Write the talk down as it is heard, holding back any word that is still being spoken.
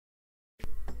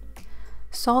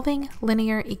Solving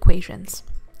linear equations.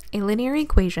 A linear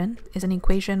equation is an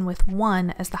equation with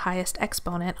 1 as the highest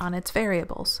exponent on its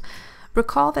variables.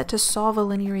 Recall that to solve a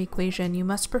linear equation, you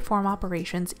must perform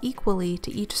operations equally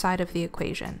to each side of the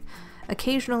equation.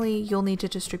 Occasionally, you'll need to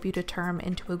distribute a term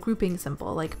into a grouping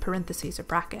symbol like parentheses or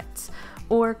brackets,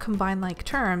 or combine like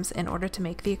terms in order to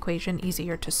make the equation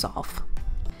easier to solve.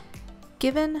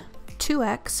 Given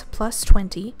 2x plus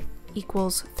 20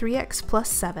 equals 3x plus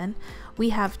 7, we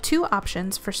have two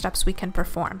options for steps we can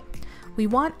perform. We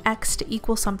want x to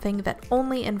equal something that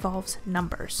only involves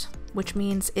numbers, which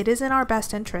means it is in our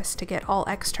best interest to get all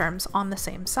x terms on the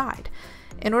same side.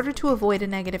 In order to avoid a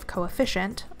negative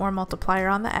coefficient, or multiplier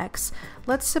on the x,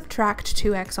 let's subtract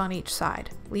 2x on each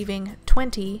side, leaving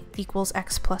 20 equals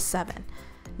x plus 7.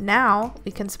 Now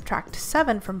we can subtract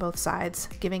 7 from both sides,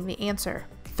 giving the answer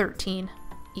 13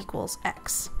 equals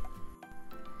x.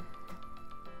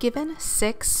 Given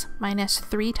 6 minus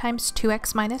 3 times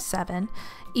 2x minus 7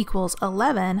 equals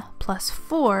 11 plus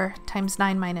 4 times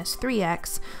 9 minus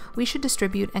 3x, we should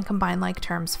distribute and combine like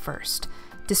terms first.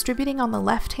 Distributing on the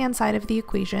left-hand side of the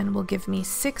equation will give me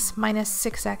 6 minus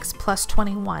 6x plus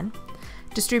 21.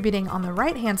 Distributing on the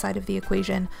right-hand side of the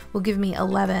equation will give me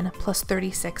 11 plus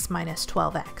 36 minus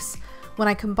 12x. When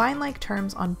I combine like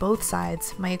terms on both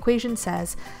sides, my equation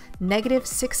says negative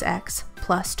 6x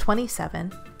plus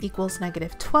 27 equals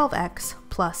negative 12x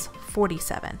plus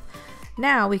 47.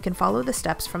 Now we can follow the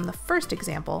steps from the first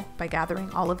example by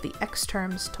gathering all of the x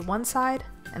terms to one side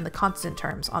and the constant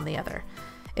terms on the other.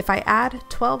 If I add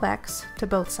 12x to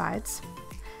both sides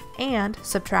and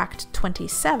subtract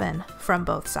 27 from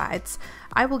both sides,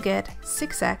 I will get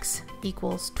 6x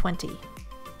equals 20.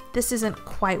 This isn't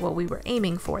quite what we were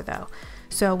aiming for though,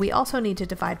 so we also need to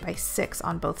divide by 6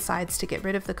 on both sides to get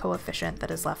rid of the coefficient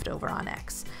that is left over on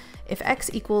x. If x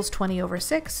equals 20 over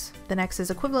 6, then x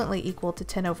is equivalently equal to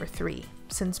 10 over 3,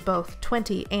 since both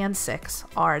 20 and 6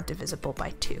 are divisible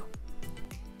by 2.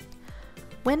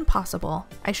 When possible,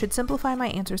 I should simplify my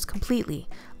answers completely,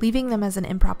 leaving them as an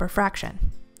improper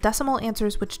fraction. Decimal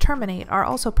answers which terminate are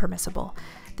also permissible.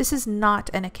 This is not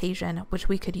an occasion which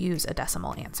we could use a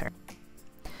decimal answer.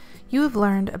 You have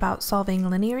learned about solving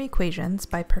linear equations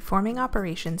by performing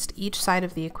operations to each side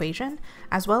of the equation,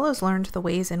 as well as learned the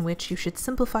ways in which you should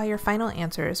simplify your final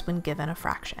answers when given a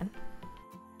fraction.